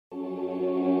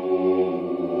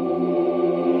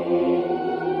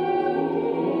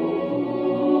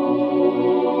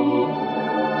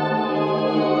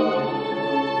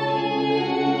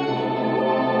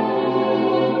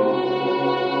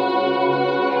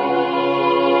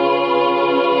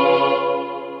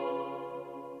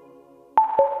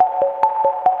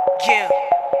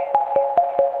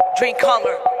drink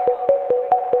color.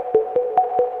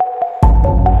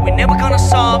 We're never gonna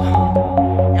stop,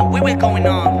 and we will going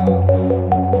on.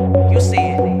 You see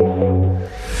it.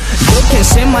 You can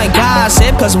see my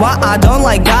gossip, cause why I don't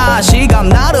like gossip. I'm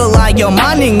not a liar,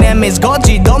 my nickname is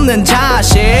거짓 없는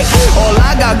자식.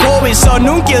 올라가고 있어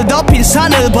눈길 덮인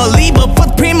산을 believe a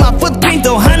footprint, my footprint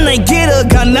또 하나의 길을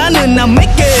가 나는 I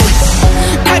make it.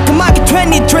 깔끔하게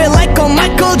 23 like a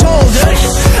Michael Jordan.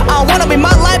 I wanna be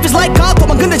my life is like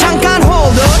auto만 근데 잠깐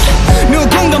hold on.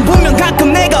 누군가 분명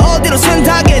가끔 내가 어디로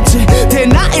선택했지.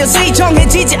 대나여서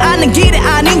정해지지 않는 길에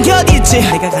아닌 곁이지.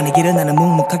 내가 가는 길은 나는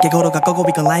묵묵하게 걸어가 거고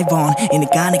we gon' live on.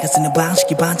 이니까 내가 쓰는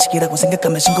방식이 반칙이라고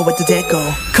생각하면 신고해도 되고.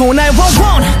 Call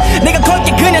 911 내가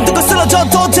걸게 그냥 두고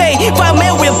쓰러져도 돼.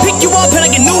 Fireman will pick you up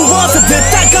편하게 누워서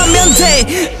듣다가면 돼.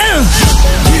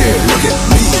 Yeah, look at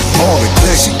me, all the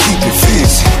classic, keep it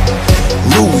fizzy.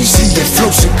 Luizy and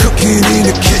Flowsik cooking in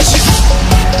the kitchen.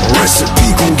 Recipe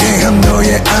공개함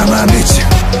너의 아마 미쳐.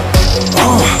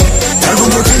 달고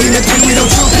너 들리는 팽미로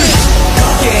준비.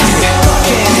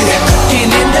 Cooking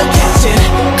in the kitchen.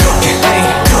 Cooking,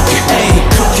 cooking,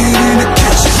 cooking in the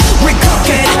kitchen. We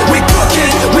cooking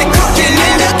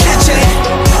in the kitchen.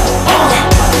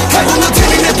 달고 너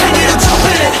들리는 팽미로 준비.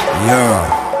 Yeah.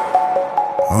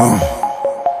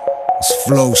 It's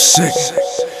Flowsik.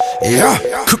 Yeah,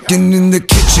 cooking in the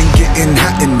kitchen, getting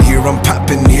hot in here. I'm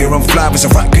popping here, I'm fly as a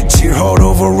rocketeer. Hard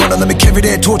over runner, let me carry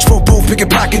that torch for both, pick a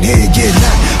pocket here. Yeah,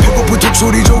 난 배고픈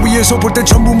독소리 저 위에서 볼 땐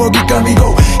전부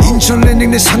먹잇감이고. 인천 랜딩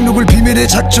내 상륙을 비밀의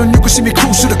작전 요구심이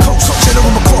cruise to the coast.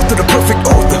 새로운 my call to the perfect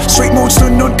order. Straight modes to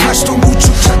non-costume 우측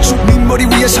좌측 민머리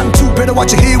위에 상투. Better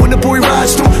watch it here when the boy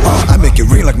rides through. I make it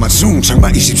rain like my zoom.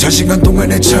 장마 24시간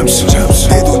동안의 잠수.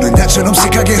 내 돈은 나처럼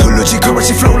시크하게 흐르지.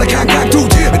 Currency flow like 한강두.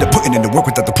 Yeah, better putting in the work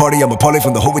without the party. I'm a parlay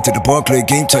from the hallway to the bar, play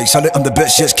game tight, solid. I'm the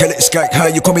best, yes, kill it, sky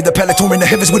high. You call me the Peloton in the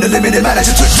heavens with a limited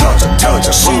manager. 터져,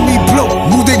 see me blow.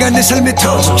 무대가 내 삶에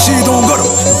터져. 시동 걸어,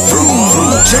 vroom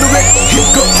vroom. 제로백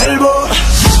힘껏 밟아.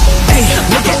 Hey,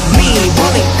 look at me,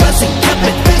 rolling, cussing, kept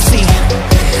it fancy.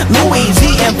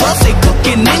 Luizy and Flowsik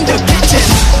cooking in the kitchen.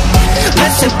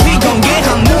 Recipe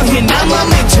공개함 너희 나만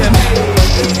미침.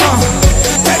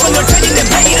 달고 널 터진 내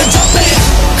팽이를 좁혀.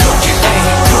 Cooking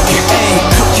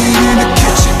in the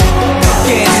kitchen.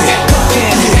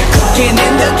 Cooking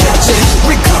in the kitchen.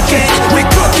 We cooking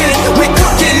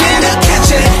in the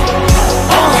kitchen.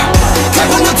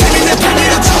 달고 너 들리는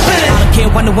팽미로 준비. I don't care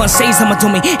what no one says, I'ma do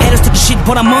me. Haters talking shit,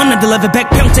 but I'm on. I deliver back.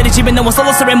 병짜리 집에 넣어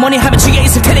solo ceremony 하면 취해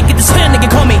있을 테니 그때 소연에게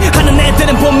call me. 하는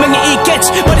애들은 분명히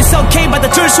있겠지, but it's okay.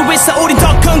 받아줄 수 있어. 우린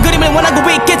더 큰 그림을 원하고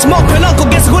있겠지. 목표는 없고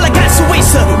계속 올라갈 수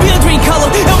있어. We're green color,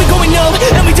 and we going up,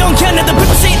 and we don't care. Now the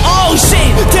people say, oh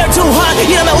shit, they're too hot.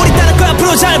 이러면 우리 따를 거야,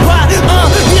 앞으로 잘 봐.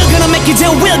 We're gonna make it,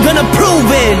 and we're gonna prove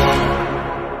it.